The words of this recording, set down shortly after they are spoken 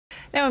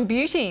Now in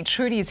beauty,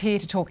 Trudi is here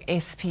to talk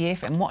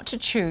SPF and what to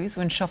choose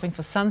when shopping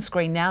for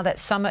sunscreen now that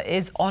summer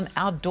is on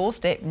our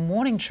doorstep.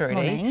 Morning, Trudi.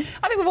 Morning.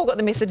 I think we've all got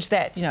the message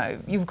that, you know,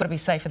 you've got to be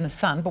safe in the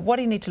sun, but what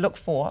do you need to look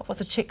for?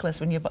 What's a checklist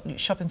when you're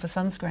shopping for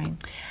sunscreen?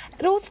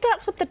 It all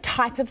starts with the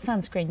type of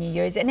sunscreen you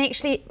use, and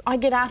actually I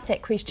get asked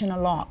that question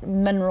a lot,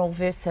 mineral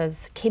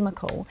versus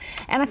chemical,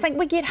 and I think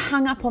we get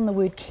hung up on the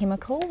word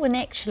chemical when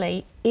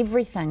actually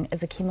everything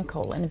is a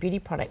chemical in a beauty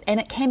product, and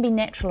it can be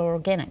natural or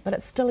organic, but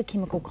it's still a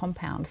chemical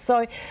compound.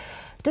 So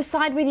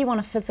decide whether you want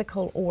a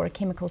physical or a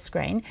chemical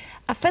screen.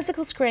 A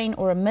physical screen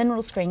or a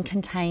mineral screen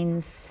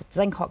contains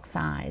zinc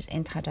oxide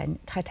and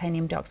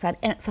titanium dioxide,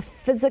 and it's a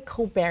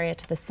physical barrier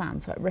to the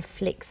sun, so it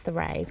reflects the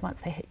rays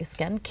once they hit your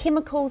skin.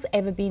 Chemicals,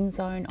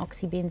 avobenzone,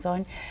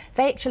 oxybenzone,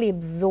 they actually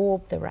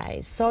absorb the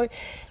rays. So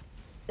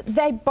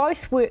they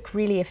both work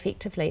really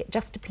effectively. It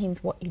just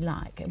depends what you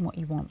like and what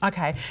you want.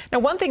 Okay. Now,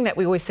 one thing that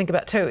we always think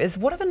about too is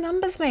what do the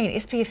numbers mean?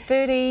 SPF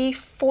 30,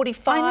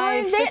 45,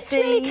 I know, 50? That's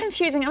really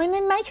confusing. I mean,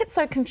 they make it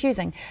so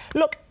confusing.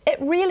 Look, it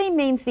really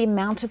means the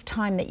amount of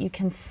time that you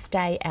can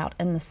stay out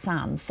in the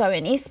sun. So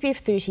an SPF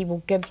 30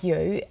 will give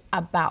you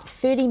about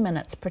 30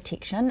 minutes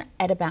protection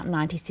at about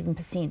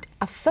 97%.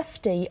 A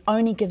 50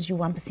 only gives you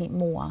 1%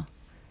 more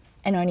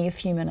and only a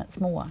few minutes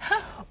more.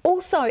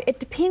 Also, it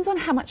depends on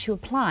how much you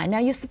apply. Now,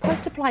 you're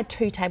supposed to apply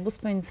 2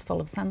 tablespoons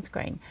full of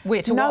sunscreen.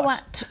 Where to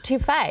what? To your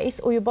face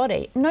or your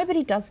body.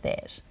 Nobody does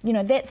that. You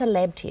know, that's a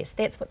lab test.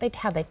 That's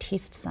how they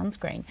test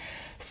sunscreen.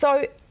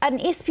 So an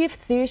SPF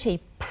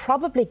 30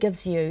 probably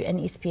gives you an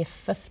SPF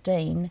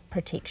 15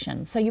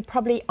 protection. So you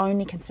probably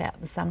only can stay out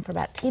in the sun for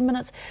about 10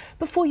 minutes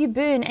before you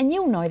burn, and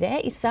you'll know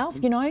that yourself.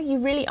 You know, you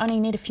really only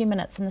need a few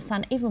minutes in the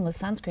sun, even with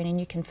sunscreen, and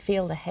you can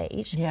feel the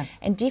heat. Yeah.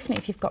 And definitely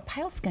if you've got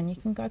pale skin, you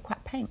can go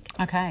quite pink.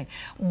 Okay.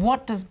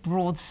 What does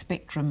broad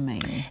spectrum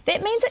mean?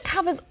 That means it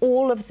covers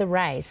all of the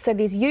rays. So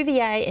there's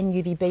UVA and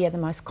UVB are the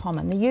most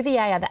common. The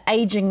UVA are the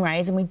aging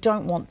rays, and we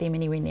don't want them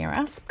anywhere near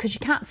us because you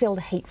can't feel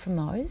the heat from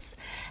those.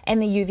 And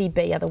the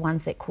UVB are the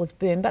ones that cause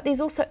burn. But there's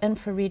also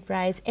infrared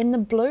rays and the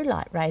blue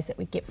light rays that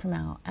we get from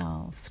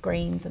our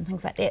screens and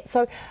things like that.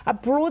 So a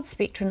broad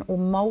spectrum or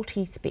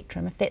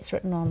multi-spectrum, if that's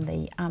written on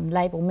the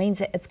label, means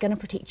that it's going to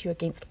protect you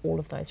against all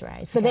of those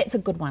rays. So that's a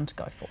good one to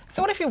go for.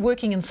 So what if you're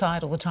working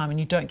inside all the time and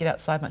you don't get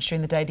outside much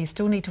during the day? Do you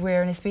still need to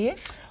wear an SPF?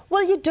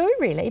 Well, you do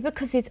really,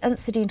 because there's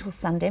incidental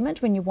sun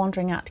damage when you're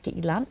wandering out to get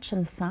your lunch in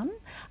the sun.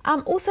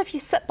 Also, if you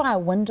sit by a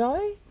window,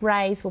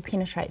 rays will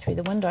penetrate through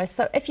the window.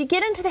 So if you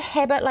get into the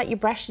habit, like you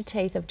brush your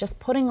teeth, of just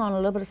putting on a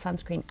little bit of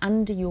sunscreen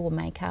under your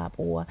makeup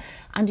or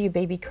under your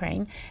BB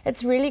cream,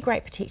 it's really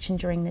great protection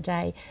during the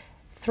day.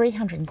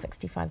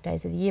 365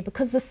 days of the year,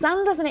 because the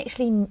sun doesn't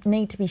actually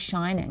need to be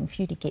shining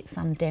for you to get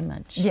sun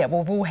damage. Yeah,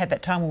 well, we've all had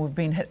that time when we've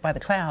been hit by the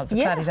clouds, a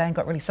cloudy day, and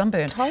got really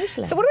sunburned.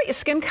 Totally. So what about your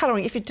skin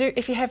colouring?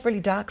 If you have really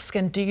dark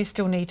skin, do you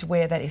still need to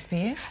wear that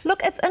SPF?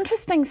 Look, it's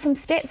interesting, some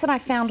stats that I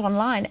found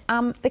online.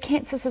 The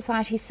Cancer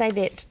Society say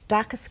that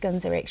darker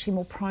skins are actually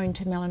more prone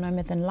to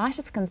melanoma than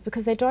lighter skins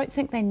because they don't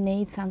think they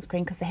need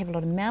sunscreen because they have a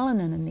lot of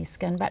melanin in their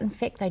skin, but in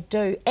fact they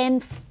do.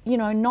 And, you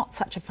know, not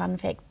such a fun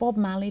fact, Bob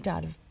Marley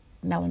died of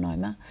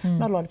melanoma.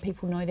 Not a lot of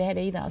people know that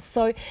either.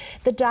 So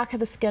the darker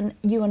the skin,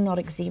 you are not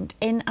exempt,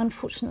 and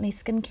unfortunately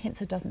skin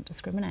cancer doesn't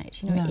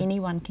discriminate. You know,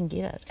 anyone can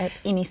get it at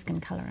any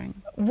skin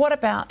colouring. What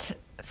about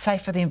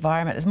safe for the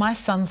environment? Is my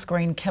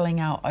sunscreen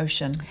killing our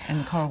ocean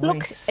and coral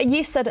reefs? Look,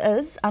 yes it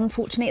is.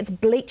 Unfortunately, it's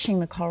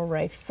bleaching the coral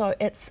reef, so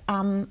it's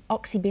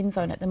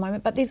oxybenzone at the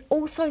moment, but there's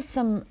also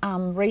some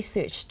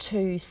research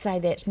to say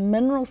that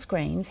mineral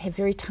screens have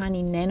very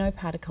tiny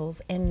nanoparticles,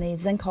 and the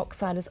zinc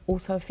oxide is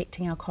also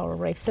affecting our coral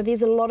reef. So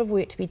there's a lot of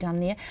work to be done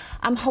there.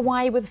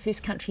 Hawaii were the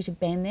first country to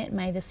ban that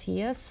May this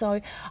year,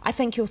 so I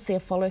think you'll see a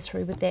follow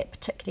through with that,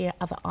 particularly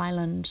other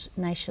island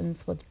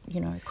nations with, you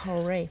know,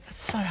 coral reefs.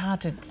 It's so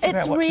hard to figure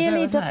out what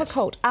really to do,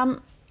 difficult.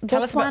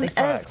 This one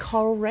is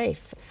coral reef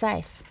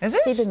safe. Is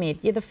it? Sebamed.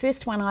 You're the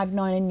first one I've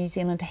known in New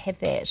Zealand to have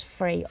that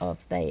free of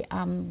the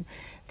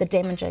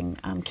damaging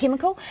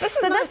chemical. This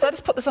is nice. I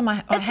just put this on my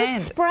hand. It's a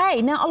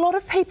spray. Now, a lot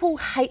of people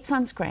hate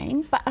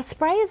sunscreen, but a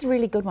spray is a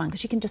really good one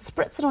because you can just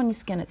spritz it on your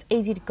skin. It's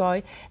easy to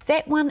go.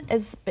 That one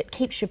it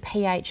keeps your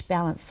pH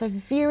balanced, so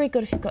very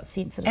good if you've got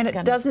sensitive skin. And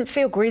it doesn't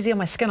feel greasy on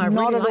my skin. I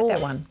really like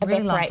that one. It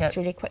evaporates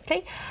really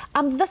quickly.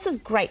 This is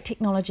great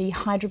technology,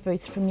 Hydro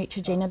Boost from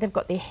Neutrogena. They've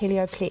got their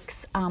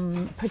Helioplex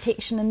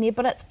protection in there,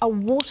 but it's a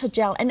water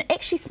gel, and it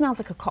actually smells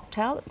like a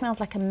cocktail. It smells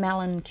like a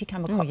melon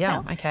cucumber cocktail.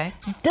 Yeah, okay.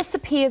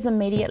 Disappears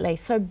immediately.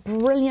 So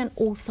brilliant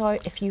also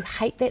if you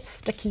hate that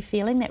sticky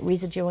feeling, that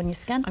residue on your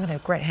skin. I'm going to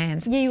have great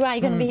hands. Yeah, you are.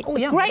 You're going to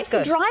be great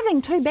for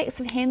driving too, backs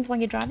of hands while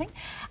you're driving.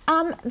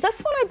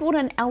 This one I bought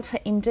in Alta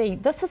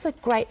MD. This is a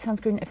great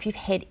sunscreen if you've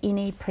had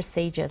any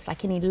procedures,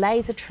 like any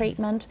laser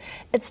treatment.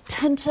 It's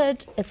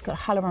tinted, it's got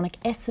hyaluronic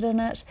acid in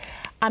it.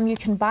 You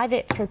can buy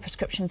that through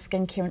Prescription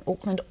Skincare in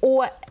Auckland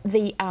or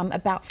the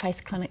About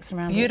Face clinics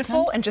around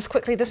Beautiful. Auckland. And just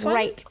quickly, this one?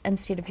 Great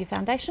instead of your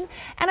foundation.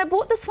 And I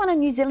bought this one in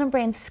New Zealand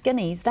brand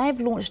Skinnies. They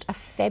have launched a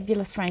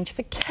fabulous this range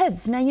for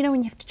kids. Now, you know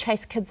when you have to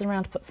chase kids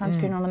around to put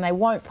sunscreen on and they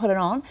won't put it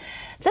on?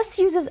 This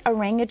uses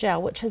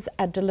Orangagel, which is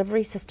a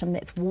delivery system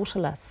that's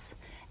waterless.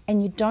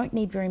 And you don't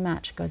need very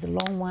much. It goes a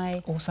long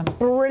way. Awesome.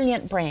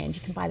 Brilliant brand.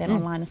 You can buy that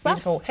online as well.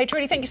 Beautiful. Hey,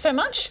 Trudi, thank you so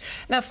much.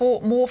 Now, for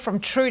more from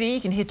Trudi,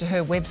 you can head to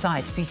her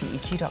website,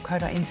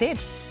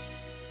 pteq.co.nz.